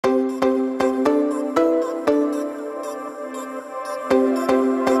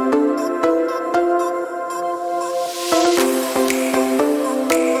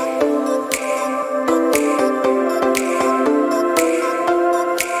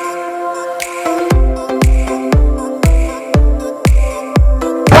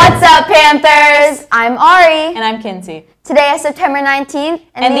up, Panthers? I'm Ari. And I'm Kinsey. Today is September 19th,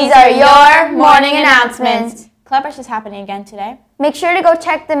 and these are your morning announcements. Club Rush is happening again today. Make sure to go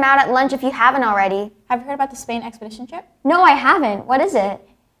check them out at lunch if you haven't already. Have you heard about the Spain expedition trip? No, I haven't. What is it?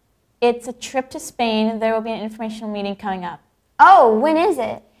 It's a trip to Spain. There will be an informational meeting coming up. Oh, when is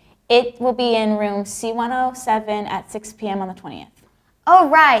it? It will be in room C107 at 6 p.m. on the 20th. Oh,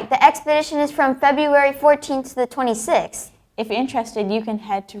 right. The expedition is from February 14th to the 26th. If you're interested, you can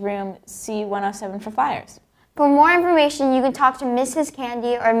head to room C107 for flyers. For more information, you can talk to Mrs.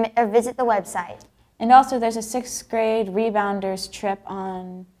 Candy or visit the website. And also, there's a 6th grade rebounders trip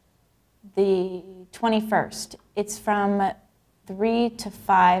on the 21st. It's from 3 to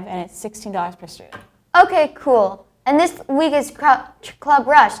 5, and it's $16 per student. Okay, cool. And this week is Club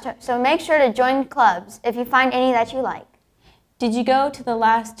Rush, so make sure to join clubs if you find any that you like. Did you go to the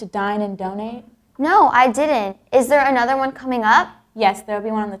last Dine and Donate? No, I didn't. Is there another one coming up? Yes, there will be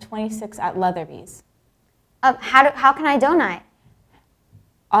one on the 26th at Leatherby's. How can I donate?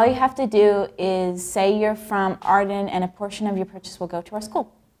 All you have to do is say you're from Arden, and a portion of your purchase will go to our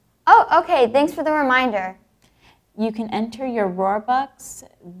school. Oh, okay. Thanks for the reminder. You can enter your Roarbucks.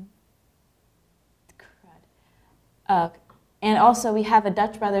 And also, we have a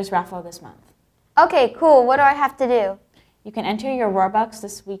Dutch Brothers raffle this month. Okay, cool. What do I have to do? You can enter your Roarbucks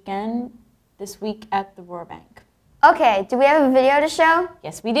this week at the Roar Bank. Okay, do we have a video to show?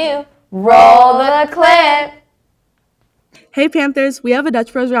 Yes, we do. Roll the clip! Hey Panthers, we have a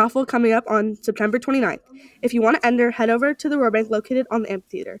Dutch Bros raffle coming up on September 29th. If you want to enter, head over to the Roar Bank located on the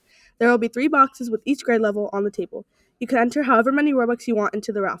amphitheater. There will be 3 boxes with each grade level on the table. You can enter however many Roarbucks you want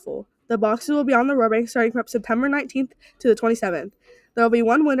into the raffle. The boxes will be on the Roar Bank starting from September 19th to the 27th. There will be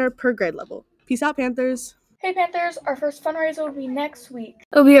 1 winner per grade level. Peace out, Panthers! Hey Panthers, our first fundraiser will be next week.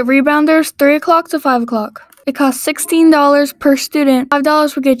 It'll be at Rebounders, 3 o'clock to 5 o'clock. It costs $16 per student.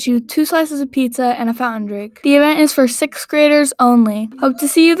 $5 will get you 2 slices of pizza and a fountain drink. The event is for 6th graders only. Hope to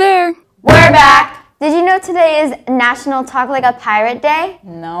see you there. We're back! Did you know today is National Talk Like a Pirate Day?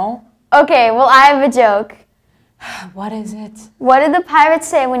 No. Okay, well I have a joke. What is it? What did the pirate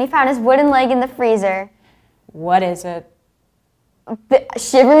say when he found his wooden leg in the freezer? What is it?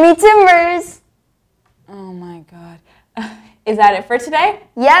 Shiver me timbers! Oh my God. Is that it for today?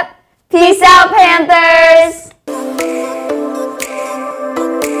 Yep. Peace out, Panthers!